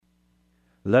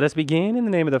Let us begin in the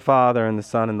name of the Father, and the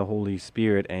Son, and the Holy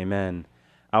Spirit. Amen.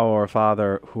 Our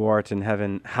Father, who art in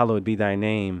heaven, hallowed be thy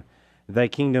name. Thy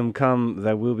kingdom come,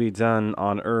 thy will be done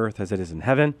on earth as it is in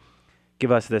heaven.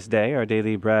 Give us this day our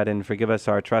daily bread, and forgive us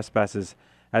our trespasses,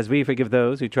 as we forgive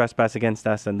those who trespass against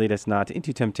us, and lead us not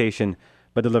into temptation,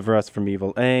 but deliver us from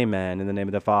evil. Amen. In the name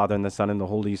of the Father, and the Son, and the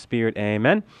Holy Spirit.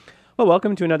 Amen. Well,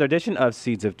 welcome to another edition of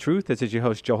Seeds of Truth. This is your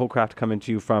host, Joe Hollcraft, coming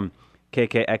to you from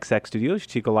KKXX Studios,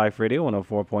 Chico Life Radio,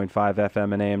 104.5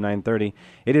 FM and AM 930.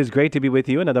 It is great to be with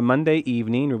you another Monday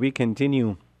evening where we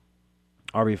continue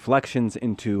our reflections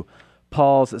into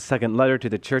Paul's second letter to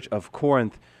the Church of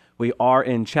Corinth. We are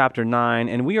in chapter 9,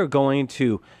 and we are going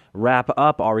to wrap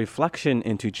up our reflection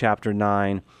into chapter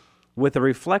 9 with a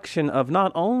reflection of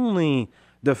not only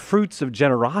the fruits of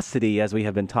generosity, as we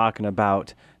have been talking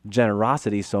about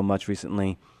generosity so much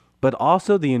recently, but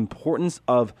also the importance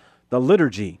of the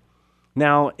liturgy.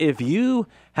 Now, if you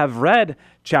have read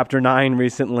chapter 9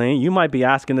 recently, you might be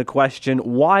asking the question,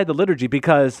 why the liturgy?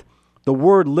 Because the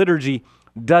word liturgy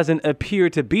doesn't appear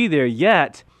to be there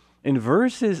yet. In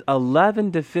verses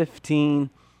 11 to 15,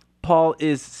 Paul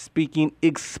is speaking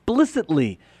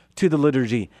explicitly to the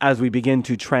liturgy as we begin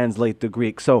to translate the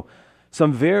Greek. So,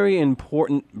 some very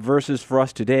important verses for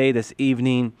us today, this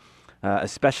evening,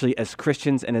 especially as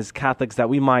Christians and as Catholics, that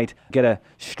we might get a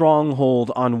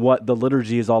stronghold on what the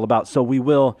liturgy is all about. So we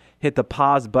will hit the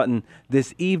pause button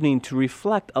this evening to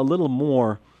reflect a little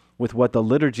more with what the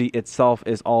liturgy itself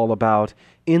is all about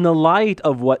in the light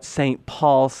of what St.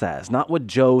 Paul says, not what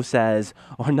Joe says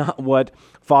or not what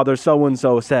Father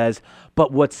so-and-so says,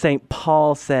 but what St.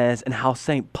 Paul says and how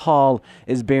St. Paul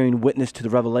is bearing witness to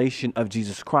the revelation of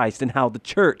Jesus Christ and how the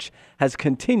church has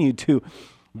continued to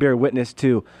bear witness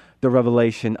to the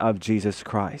revelation of Jesus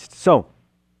Christ. So,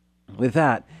 with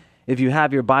that, if you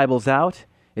have your Bibles out,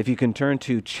 if you can turn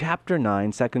to chapter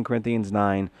 9, 2 Corinthians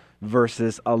 9,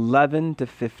 verses 11 to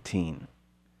 15.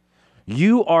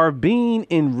 You are being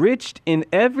enriched in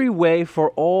every way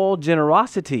for all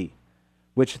generosity,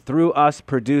 which through us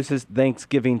produces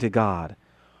thanksgiving to God.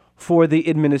 For the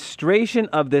administration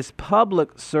of this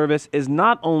public service is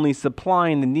not only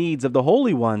supplying the needs of the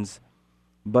holy ones,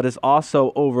 but is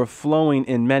also overflowing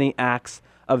in many acts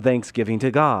of thanksgiving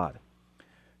to God.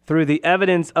 Through the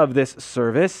evidence of this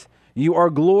service, you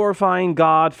are glorifying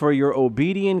God for your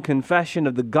obedient confession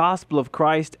of the gospel of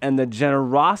Christ and the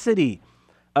generosity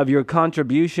of your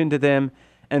contribution to them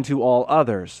and to all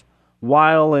others,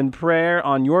 while in prayer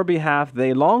on your behalf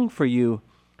they long for you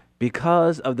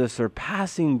because of the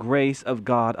surpassing grace of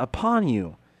God upon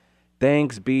you.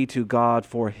 Thanks be to God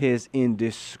for his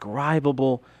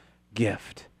indescribable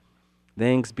gift.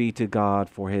 Thanks be to God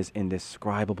for his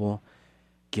indescribable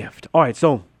gift. All right,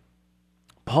 so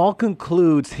Paul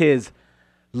concludes his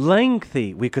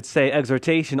lengthy, we could say,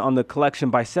 exhortation on the collection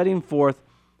by setting forth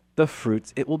the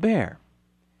fruits it will bear.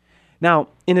 Now,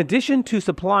 in addition to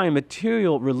supplying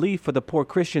material relief for the poor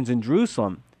Christians in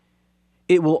Jerusalem,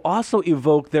 it will also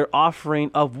evoke their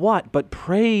offering of what? But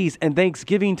praise and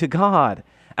thanksgiving to God,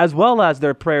 as well as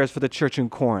their prayers for the church in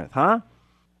Corinth,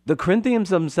 The Corinthians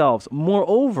themselves,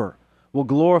 moreover, will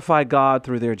glorify God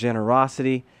through their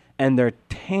generosity and their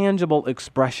tangible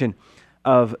expression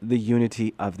of the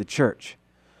unity of the church.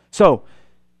 So,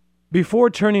 before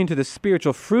turning to the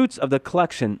spiritual fruits of the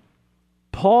collection,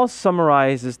 Paul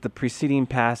summarizes the preceding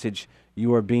passage,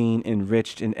 you are being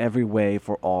enriched in every way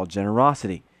for all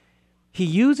generosity. He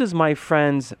uses, my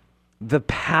friends, the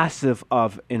passive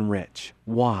of enrich.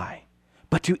 Why?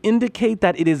 But to indicate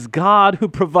that it is God who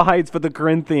provides for the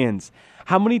Corinthians.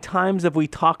 How many times have we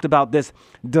talked about this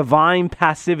divine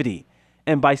passivity?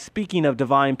 And by speaking of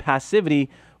divine passivity,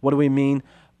 what do we mean?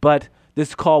 But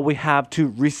this call we have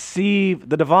to receive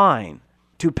the divine,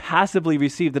 to passively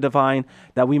receive the divine,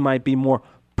 that we might be more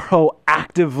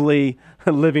proactively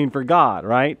living for God,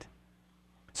 right?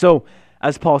 So,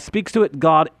 as Paul speaks to it,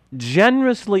 God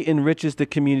generously enriches the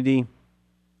community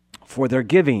for their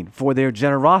giving, for their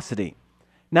generosity.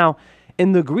 Now,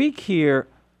 in the Greek here,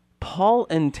 Paul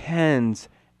intends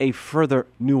a further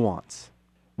nuance.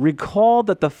 Recall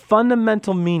that the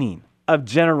fundamental meaning of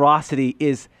generosity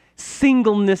is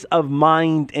singleness of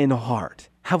mind and heart.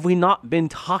 Have we not been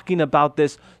talking about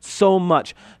this so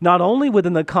much, not only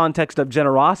within the context of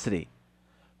generosity,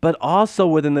 but also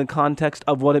within the context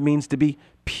of what it means to be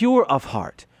pure of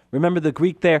heart? Remember the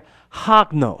Greek there,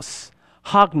 hagnos,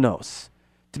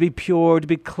 to be pure, to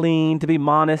be clean, to be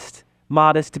modest,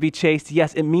 to be chaste.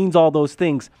 Yes, it means all those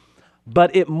things,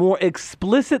 but it more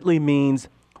explicitly means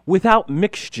without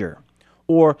mixture,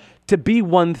 or to be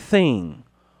one thing,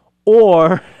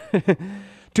 or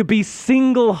to be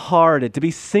single-hearted, to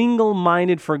be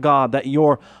single-minded for God, that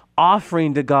your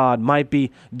offering to God might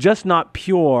be just not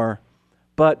pure,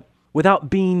 but without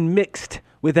being mixed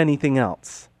with anything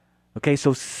else. Okay,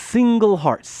 so single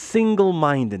heart,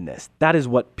 single-mindedness. That is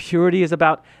what purity is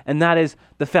about, and that is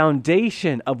the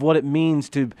foundation of what it means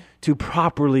to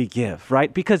properly give,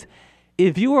 right? Because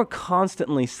if you are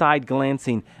constantly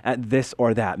side-glancing at this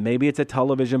or that, maybe it's a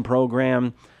television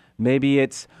program, maybe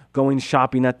it's going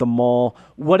shopping at the mall,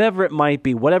 whatever it might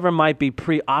be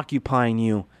preoccupying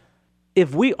you.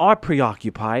 If we are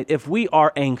preoccupied, if we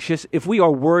are anxious, if we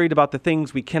are worried about the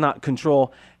things we cannot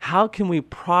control, how can we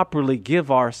properly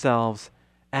give ourselves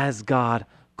as God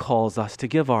calls us to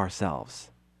give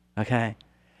ourselves? Okay?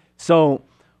 So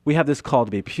we have this call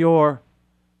to be pure,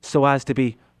 so as to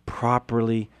be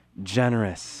properly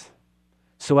generous,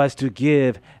 so as to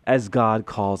give as God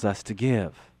calls us to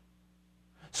give.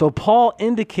 So Paul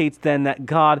indicates then that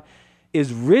God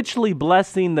is richly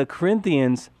blessing the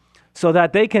Corinthians so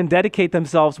that they can dedicate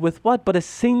themselves with what? But a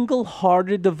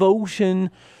single-hearted devotion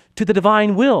to the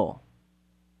divine will.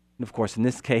 And of course, in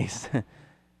this case,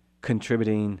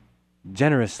 contributing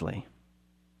generously.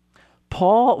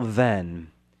 Paul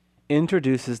then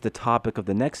introduces the topic of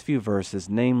the next few verses,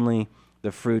 namely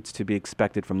the fruits to be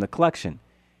expected from the collection.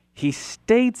 He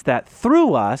states that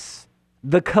through us,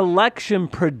 the collection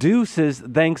produces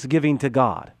thanksgiving to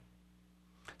God.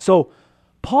 So,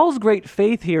 Paul's great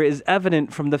faith here is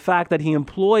evident from the fact that he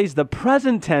employs the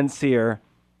present tense here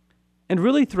and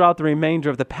really throughout the remainder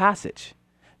of the passage.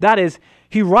 That is,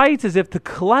 he writes as if the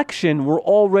collection were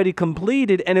already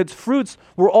completed and its fruits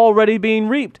were already being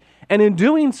reaped. And in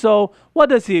doing so, what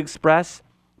does he express?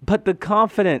 But the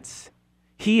confidence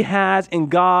he has in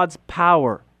God's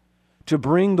power to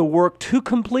bring the work to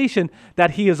completion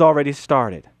that he has already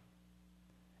started.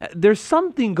 There's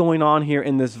something going on here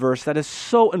in this verse that is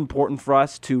so important for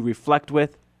us to reflect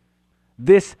with.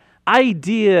 This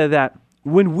idea that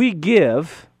when we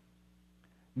give,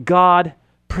 God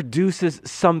produces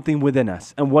something within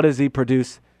us. And what does he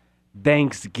produce?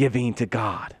 Thanksgiving to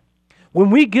God.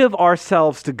 When we give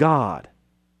ourselves to God,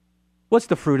 what's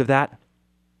the fruit of that?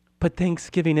 But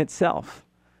thanksgiving itself,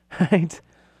 right?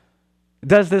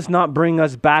 Does this not bring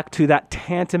us back to that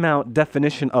tantamount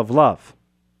definition of love?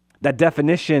 That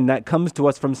definition that comes to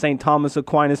us from St. Thomas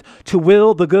Aquinas, to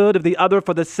will the good of the other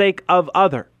for the sake of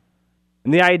other.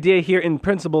 And the idea here in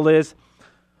principle is,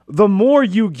 the more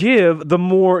you give, the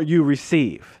more you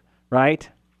receive, right?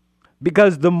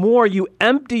 Because the more you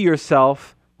empty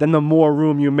yourself, then the more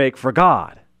room you make for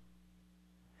God.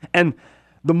 And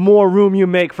the more room you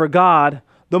make for God,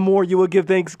 the more you will give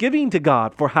thanksgiving to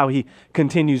God for how he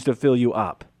continues to fill you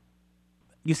up.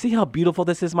 You see how beautiful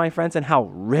this is, my friends, and how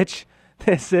rich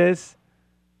this is?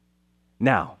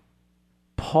 Now,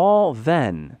 Paul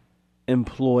then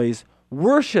employs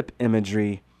worship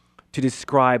imagery to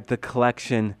describe the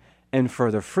collection and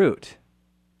further fruit.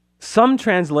 Some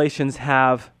translations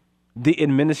have the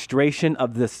administration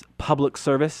of this public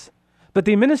service, but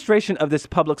the administration of this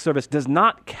public service does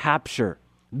not capture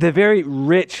the very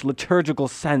rich liturgical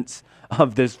sense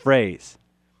of this phrase.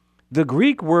 The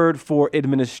Greek word for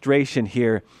administration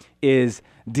here is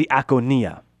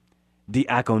diakonia.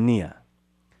 Diakonia.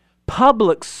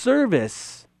 Public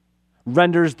service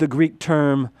renders the Greek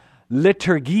term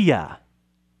liturgia,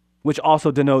 which also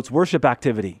denotes worship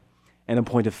activity. And in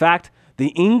point of fact, the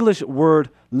English word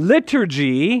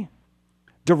liturgy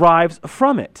derives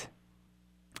from it.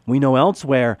 We know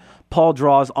elsewhere Paul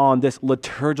draws on this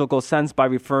liturgical sense by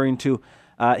referring to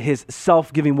his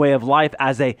self-giving way of life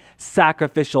as a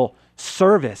sacrificial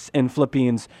service in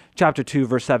Philippians chapter 2,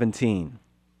 verse 17.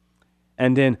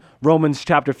 And in Romans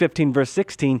chapter 15, verse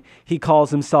 16, he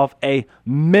calls himself a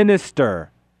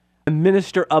minister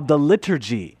of the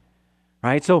liturgy,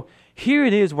 right? So here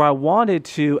it is where I wanted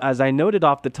to, as I noted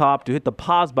off the top, to hit the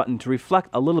pause button to reflect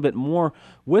a little bit more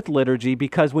with liturgy,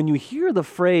 because when you hear the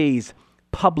phrase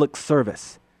public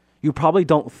service, you probably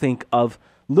don't think of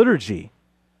liturgy.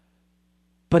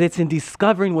 But it's in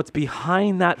discovering what's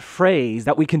behind that phrase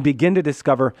that we can begin to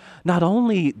discover not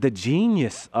only the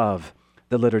genius of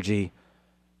the liturgy,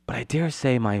 but I dare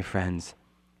say, my friends,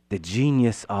 the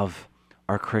genius of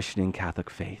our Christian and Catholic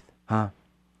faith.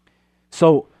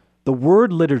 So the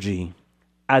word liturgy,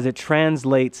 as it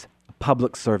translates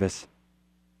public service,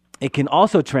 it can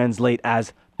also translate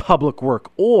as public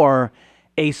work or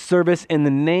a service in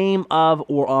the name of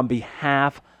or on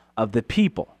behalf of the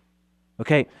people.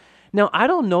 Okay, now I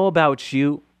don't know about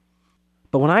you,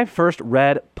 but when I first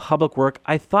read public work,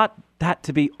 I thought that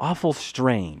to be awful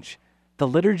strange. The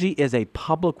liturgy is a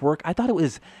public work. I thought it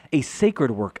was a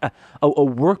sacred work, a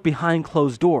work behind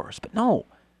closed doors. But no,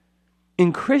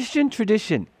 in Christian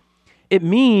tradition, It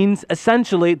means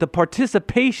essentially the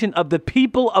participation of the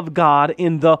people of God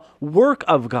in the work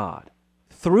of God.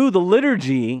 Through the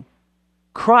liturgy,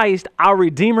 Christ, our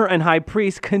Redeemer and High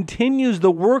Priest, continues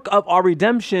the work of our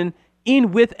redemption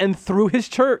in, with, and through his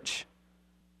church.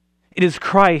 It is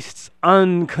Christ's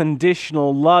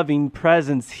unconditional, loving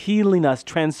presence healing us,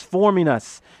 transforming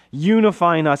us,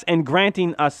 unifying us, and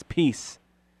granting us peace.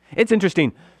 It's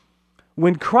interesting.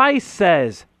 When Christ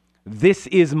says, "This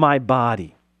is my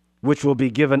body, which will be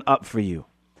given up for you,"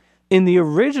 in the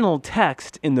original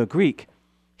text in the Greek,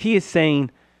 he is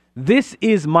saying, "This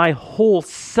is my whole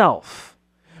self,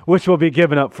 which will be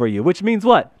given up for you," which means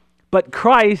what? But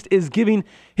Christ is giving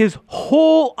his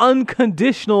whole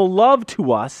unconditional love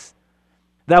to us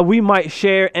that we might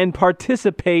share and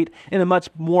participate in a much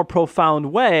more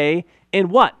profound way in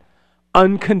what?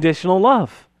 Unconditional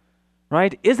love,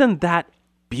 right? Isn't that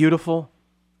beautiful?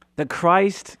 That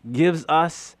Christ gives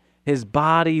us his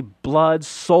body, blood,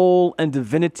 soul, and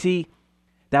divinity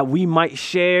that we might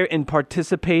share and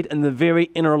participate in the very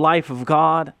inner life of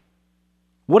God.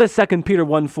 What does 2 Peter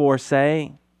 1:4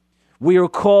 say? We are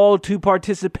called to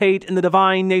participate in the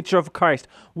divine nature of Christ.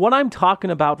 What I'm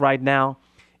talking about right now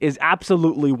is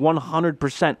absolutely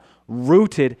 100%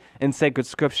 rooted in sacred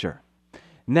scripture.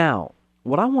 Now,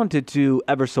 what I want to do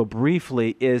ever so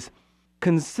briefly is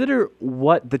consider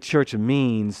what the church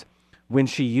means when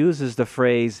she uses the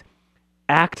phrase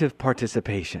active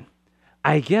participation.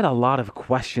 I get a lot of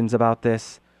questions about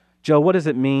this. Joe, what does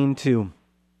it mean to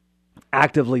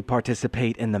actively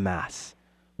participate in the Mass?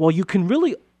 Well, you can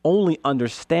really only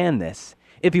understand this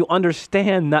if you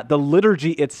understand that the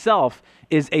liturgy itself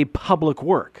is a public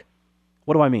work.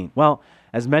 What do I mean? Well,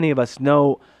 as many of us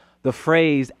know, the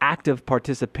phrase active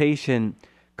participation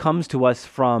comes to us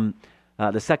from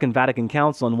the Second Vatican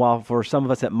Council, and while for some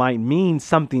of us it might mean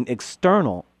something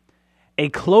external, a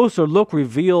closer look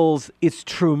reveals its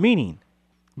true meaning.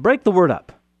 Break the word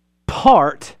up.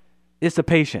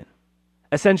 Participation.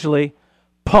 Essentially,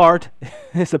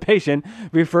 participation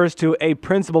refers to a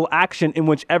principal action in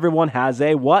which everyone has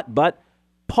a what? But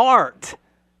part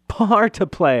to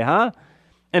play, huh?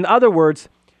 In other words,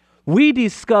 we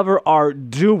discover our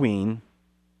doing,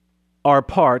 our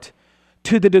part,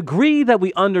 to the degree that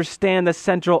we understand the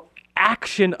central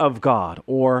action of God,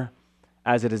 or,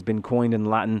 as it has been coined in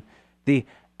Latin, the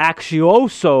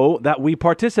actioso that we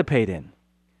participate in.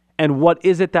 And what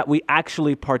is it that we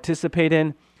actually participate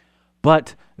in?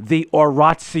 But the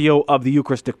oratio of the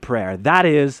Eucharistic prayer. That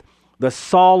is the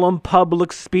solemn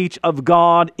public speech of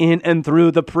God in and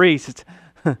through the priest.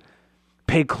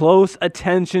 Pay close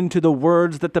attention to the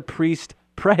words that the priest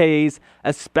prays,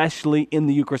 especially in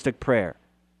the Eucharistic prayer.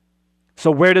 So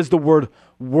where does the word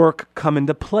work come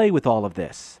into play with all of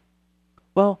this?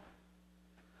 Well,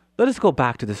 let us go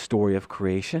back to the story of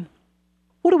creation.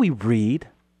 What do we read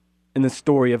in the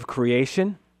story of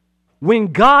creation?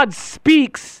 When God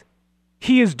speaks,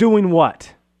 he is doing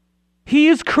what? He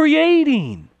is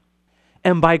creating.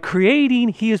 And by creating,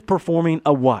 he is performing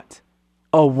a what?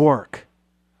 A work.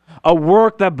 A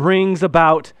work that brings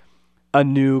about a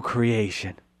new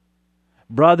creation.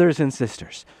 Brothers and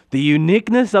sisters, the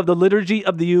uniqueness of the liturgy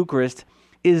of the Eucharist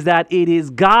is that it is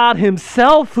God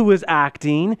himself who is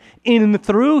acting in and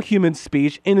through human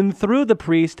speech, in and through the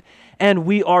priest, and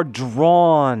we are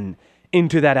drawn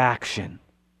into that action.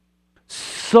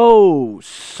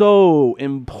 So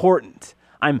important.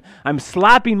 I'm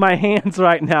slapping my hands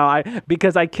right now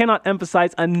because I cannot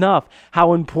emphasize enough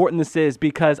how important this is,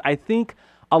 because I think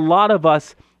a lot of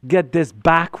us get this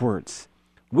backwards.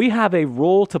 We have a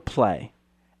role to play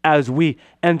as we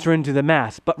enter into the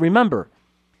Mass. But remember,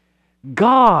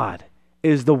 God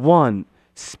is the one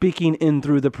speaking in and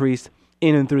through the priest,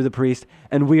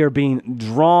 and we are being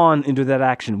drawn into that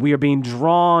action. We are being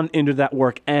drawn into that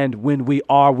work. And when we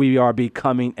are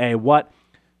becoming a what?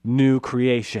 New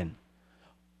creation.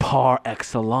 Par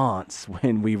excellence,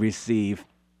 when we receive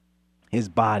his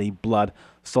body, blood,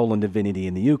 soul, and divinity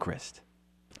in the Eucharist.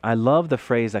 I love the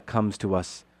phrase that comes to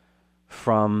us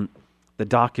from the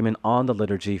document on the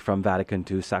liturgy from Vatican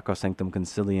II, Sacrosanctum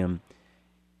Concilium.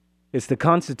 It's the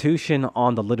Constitution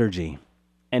on the liturgy.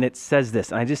 And it says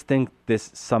this, and I just think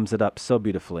this sums it up so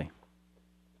beautifully.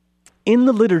 In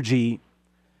the liturgy,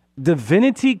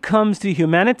 divinity comes to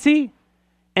humanity,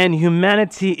 and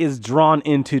humanity is drawn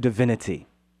into divinity.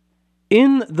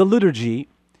 In the liturgy,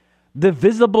 the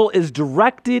visible is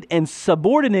directed and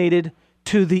subordinated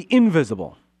to the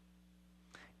invisible.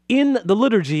 In the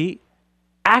liturgy,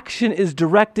 action is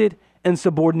directed and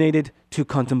subordinated to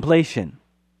contemplation.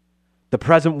 The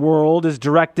present world is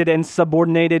directed and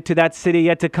subordinated to that city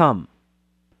yet to come.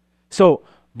 So,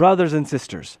 brothers and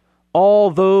sisters,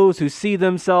 All those who see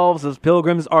themselves as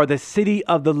pilgrims are the city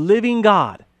of the living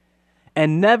God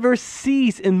and never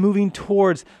cease in moving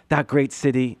towards that great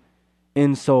city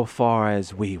insofar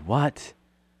as we what?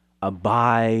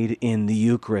 Abide in the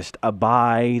Eucharist,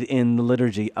 abide in the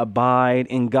liturgy, abide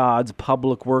in God's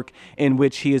public work in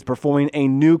which he is performing a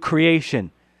new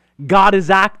creation. God is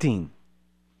acting.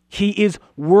 He is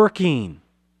working.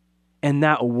 And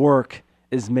that work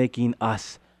is making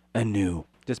us anew.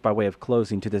 Just by way of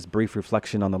closing to this brief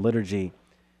reflection on the liturgy,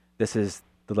 this is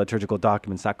the liturgical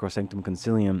document, Sacrosanctum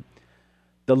Concilium.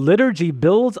 The liturgy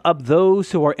builds up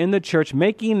those who are in the church,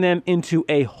 making them into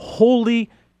a holy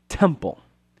temple,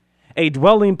 a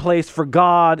dwelling place for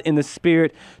God in the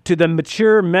Spirit to the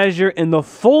mature measure in the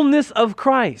fullness of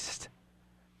Christ,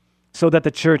 so that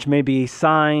the church may be a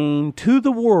sign to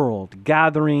the world,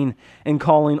 gathering and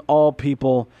calling all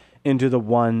people into the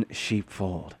one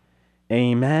sheepfold.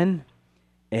 Amen.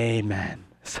 Amen.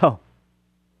 So,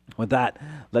 with that,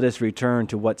 let us return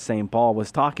to what St. Paul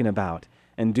was talking about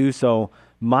and do so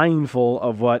mindful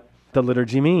of what the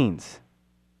liturgy means.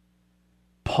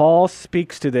 Paul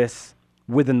speaks to this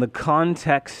within the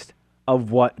context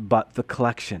of what but the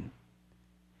collection.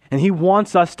 And he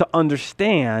wants us to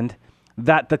understand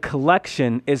that the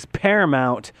collection is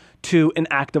paramount to an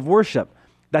act of worship,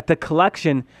 that the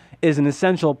collection is an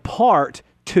essential part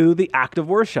to the act of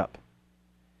worship.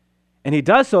 And he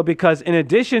does so because in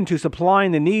addition to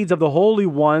supplying the needs of the holy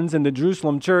ones in the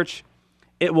Jerusalem church,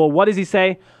 it will, what does he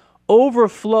say?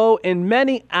 Overflow in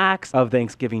many acts of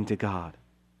thanksgiving to God.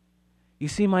 You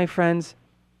see, my friends,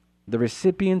 the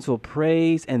recipients will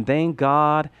praise and thank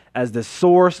God as the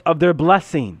source of their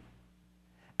blessing.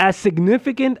 As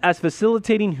significant as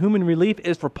facilitating human relief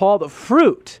is for Paul, the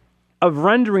fruit of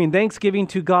rendering thanksgiving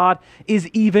to God is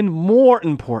even more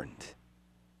important.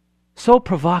 So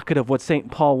provocative what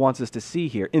St. Paul wants us to see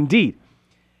here. Indeed,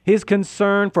 his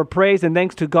concern for praise and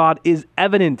thanks to God is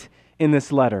evident in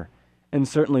this letter, and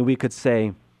certainly we could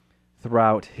say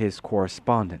throughout his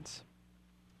correspondence.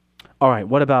 All right,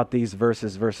 what about these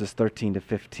verses 13 to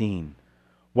 15?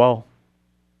 Well,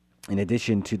 in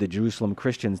addition to the Jerusalem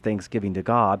Christians' thanksgiving to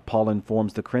God, Paul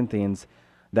informs the Corinthians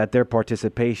that their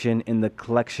participation in the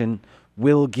collection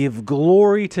will give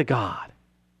glory to God.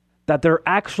 That their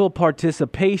actual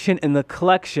participation in the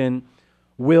collection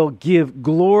will give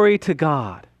glory to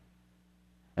God.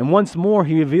 And once more,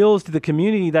 he reveals to the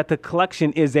community that the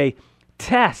collection is a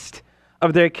test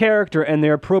of their character and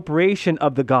their appropriation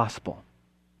of the gospel.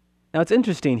 Now, it's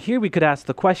interesting. Here we could ask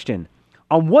the question,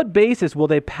 on what basis will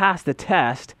they pass the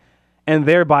test and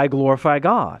thereby glorify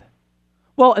God?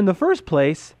 Well, in the first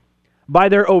place, by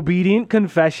their obedient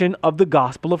confession of the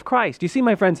gospel of Christ. You see,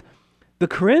 my friends, the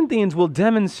Corinthians will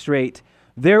demonstrate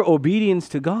their obedience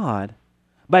to God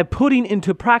by putting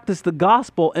into practice the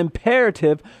gospel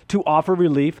imperative to offer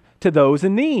relief to those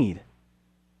in need.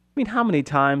 I mean, how many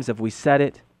times have we said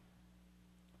it?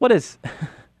 What does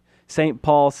St.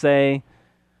 Paul say?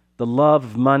 The love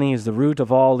of money is the root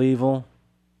of all evil.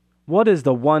 What is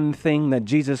the one thing that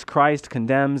Jesus Christ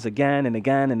condemns again and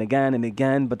again and again and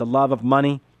again but the love of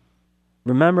money?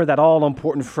 Remember that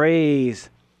all-important phrase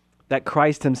that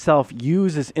Christ himself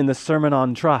uses in the Sermon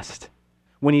on Trust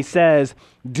when he says,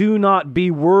 do not be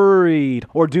worried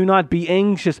or do not be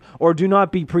anxious or do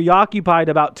not be preoccupied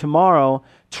about tomorrow.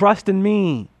 Trust in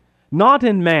me, not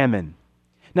in mammon.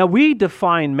 Now, we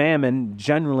define mammon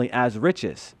generally as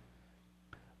riches,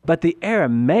 but the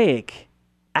Aramaic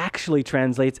actually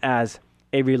translates as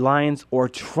a reliance or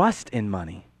trust in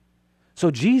money.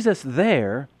 So Jesus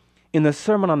there in the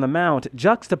Sermon on the Mount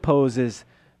juxtaposes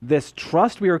this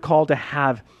trust we are called to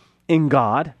have in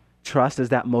God. Trust is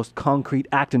that most concrete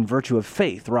act and virtue of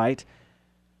faith, right?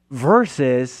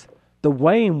 Versus the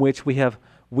way in which we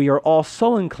are all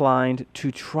so inclined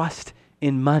to trust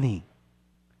in money.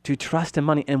 To trust in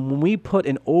money. And when we put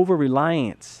an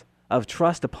over-reliance of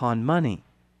trust upon money,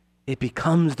 it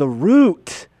becomes the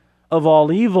root of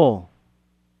all evil.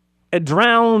 It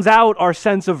drowns out our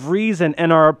sense of reason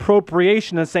and our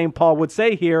appropriation, as St. Paul would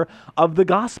say here, of the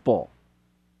gospel.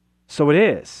 So it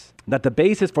is that the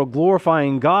basis for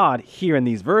glorifying God here in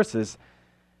these verses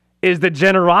is the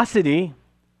generosity,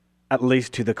 at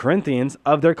least to the Corinthians,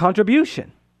 of their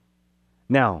contribution.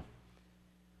 Now,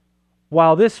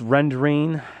 while this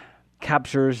rendering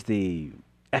captures the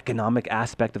economic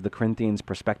aspect of the Corinthians'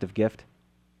 prospective gift,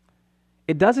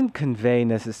 it doesn't convey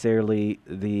necessarily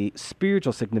the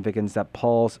spiritual significance that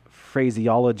Paul's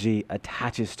phraseology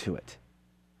attaches to it.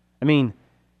 I mean,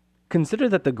 consider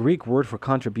that the Greek word for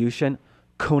contribution,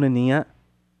 koinonia,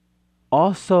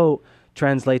 also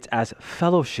translates as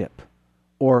fellowship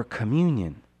or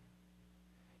communion.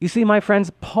 You see, my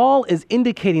friends, Paul is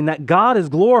indicating that God is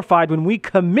glorified when we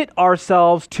commit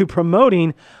ourselves to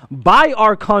promoting, by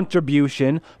our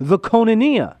contribution, the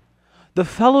koinonia, the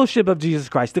fellowship of Jesus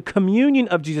Christ, the communion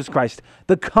of Jesus Christ,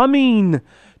 the coming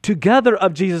together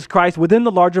of Jesus Christ within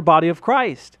the larger body of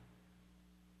Christ.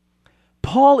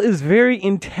 Paul is very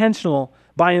intentional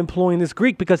by employing this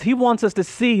Greek because he wants us to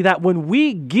see that when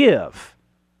we give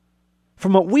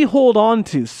from what we hold on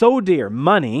to so dear,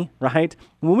 money, right?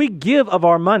 When we give of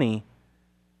our money,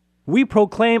 we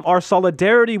proclaim our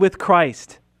solidarity with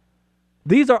Christ.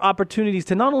 These are opportunities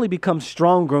to not only become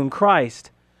stronger in Christ,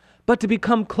 but to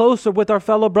become closer with our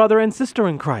fellow brother and sister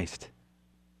in Christ.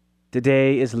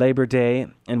 Today is Labor Day,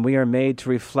 and we are made to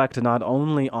reflect not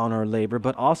only on our labor,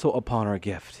 but also upon our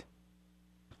gift.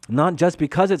 Not just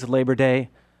because it's Labor Day,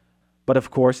 but of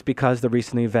course because the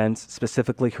recent events,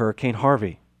 specifically Hurricane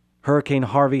Harvey. Hurricane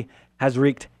Harvey has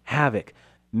wreaked havoc.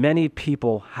 Many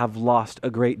people have lost a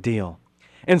great deal.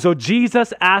 And so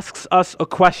Jesus asks us a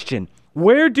question.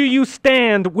 Where do you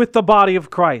stand with the body of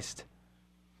Christ?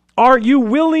 Are you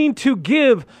willing to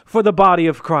give for the body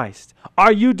of Christ?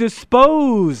 Are you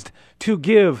disposed to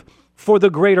give for the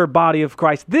greater body of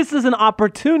Christ? This is an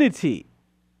opportunity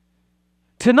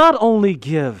to not only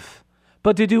give,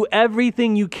 but to do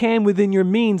everything you can within your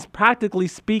means, practically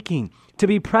speaking, to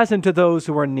be present to those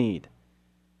who are in need.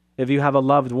 If you have a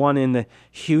loved one in the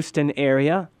Houston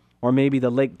area, or maybe the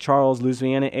Lake Charles,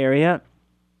 Louisiana area,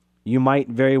 you might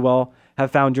very well have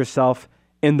found yourself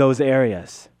in those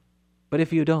areas. But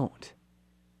if you don't,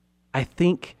 I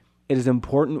think it is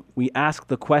important we ask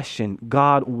the question,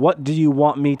 God, what do you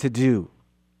want me to do?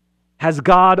 Has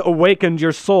God awakened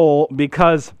your soul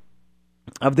because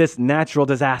of this natural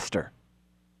disaster?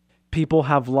 People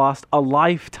have lost a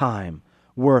lifetime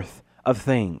worth of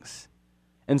things.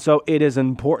 And so it is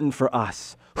important for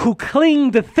us who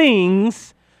cling to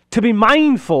things to be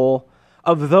mindful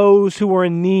of those who are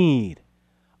in need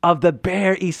of the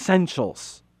bare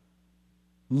essentials.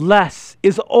 Less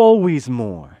is always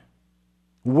more.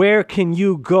 Where can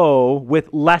you go with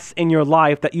less in your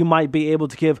life that you might be able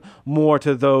to give more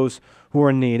to those who are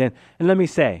in need? And let me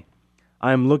say,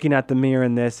 I'm looking at the mirror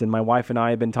in this, and my wife and I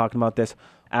have been talking about this,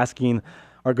 asking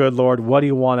our good Lord, what do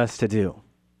you want us to do?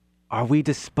 Are we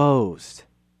disposed?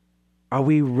 Are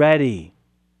we ready?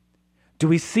 Do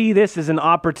we see this as an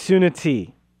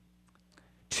opportunity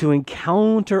to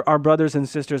encounter our brothers and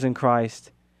sisters in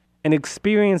Christ and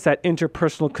experience that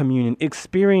interpersonal communion,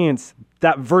 experience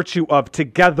that virtue of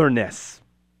togetherness,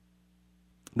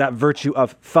 that virtue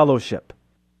of fellowship,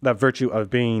 that virtue of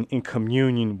being in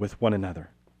communion with one another?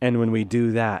 And when we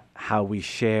do that, how we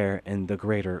share in the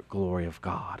greater glory of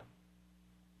God.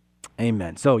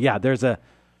 Amen. So yeah, there's a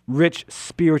rich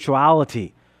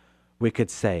spirituality, we could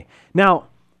say. Now,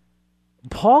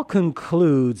 Paul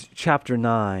concludes chapter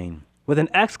 9 with an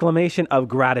exclamation of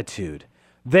gratitude.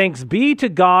 Thanks be to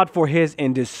God for his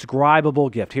indescribable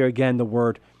gift. Here again,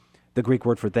 the Greek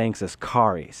word for thanks is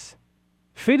charis.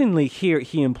 Fittingly here,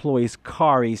 he employs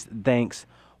charis, thanks,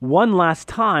 one last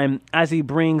time as he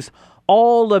brings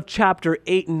all of chapter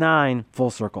 8 and 9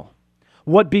 full circle.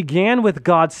 What began with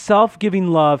God's self-giving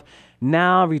love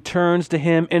now returns to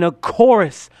him in a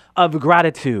chorus of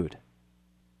gratitude.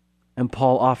 And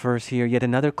Paul offers here yet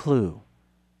another clue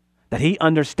that he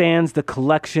understands the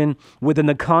collection within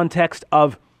the context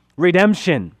of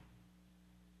redemption.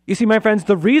 You see, my friends,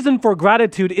 the reason for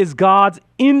gratitude is God's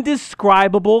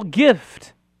indescribable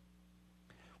gift.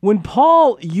 When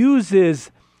Paul uses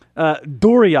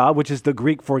doria, which is the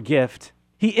Greek for gift,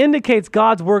 he indicates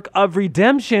God's work of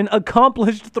redemption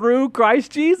accomplished through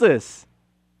Christ Jesus.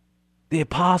 The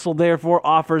apostle therefore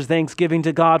offers thanksgiving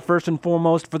to God first and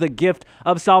foremost for the gift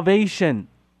of salvation,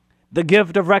 the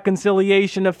gift of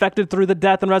reconciliation effected through the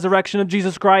death and resurrection of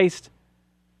Jesus Christ.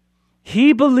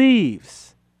 He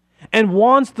believes and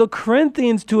wants the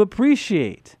Corinthians to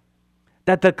appreciate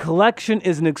that the collection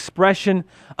is an expression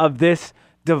of this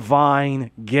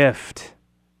divine gift.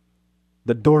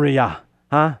 The doria,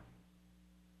 that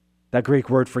Greek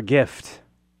word for gift,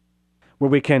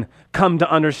 where we can come to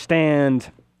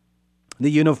understand the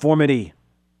uniformity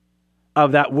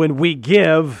of that when we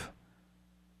give,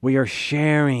 we are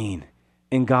sharing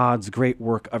in God's great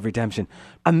work of redemption.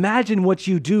 Imagine what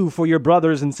you do for your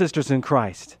brothers and sisters in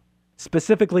Christ,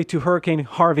 specifically to Hurricane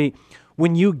Harvey,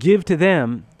 when you give to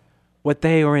them what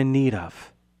they are in need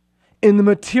of. In the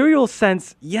material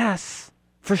sense, yes,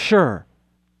 for sure,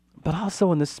 but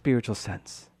also in the spiritual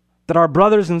sense, that our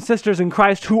brothers and sisters in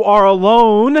Christ who are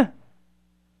alone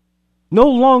no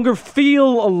longer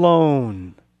feel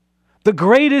alone. The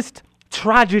greatest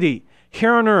tragedy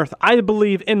here on earth, I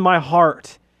believe in my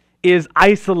heart, is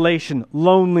isolation,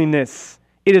 loneliness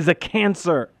It is a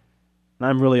cancer. And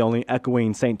I'm really only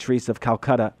echoing St. Teresa of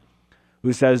Calcutta,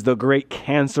 who says the great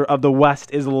cancer of the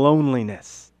West is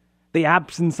loneliness, the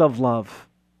absence of love.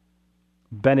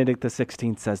 Benedict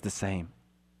XVI says the same.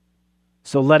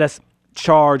 So let us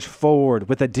charge forward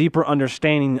with a deeper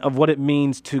understanding of what it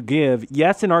means to give,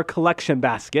 yes, in our collection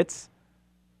baskets,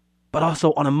 but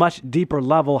also on a much deeper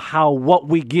level, how what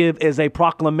we give is a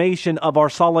proclamation of our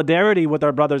solidarity with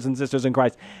our brothers and sisters in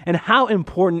Christ. And how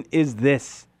important is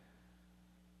this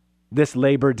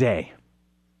Labor Day?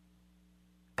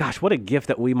 Gosh, what a gift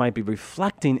that we might be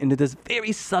reflecting into this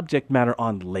very subject matter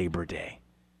on Labor Day,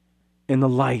 in the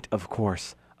light, of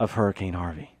course, of Hurricane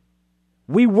Harvey.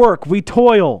 We work, we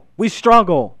toil, we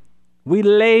struggle, we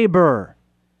labor.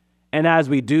 And as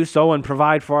we do so and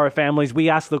provide for our families, we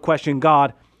ask the question,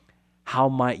 God, how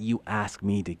might you ask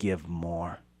me to give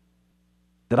more?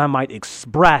 That I might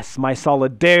express my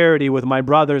solidarity with my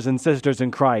brothers and sisters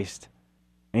in Christ.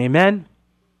 Amen?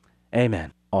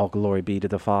 Amen. All glory be to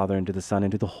the Father, and to the Son,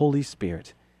 and to the Holy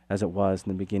Spirit, as it was in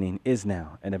the beginning, is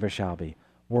now, and ever shall be,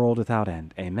 world without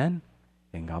end. Amen?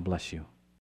 And God bless you.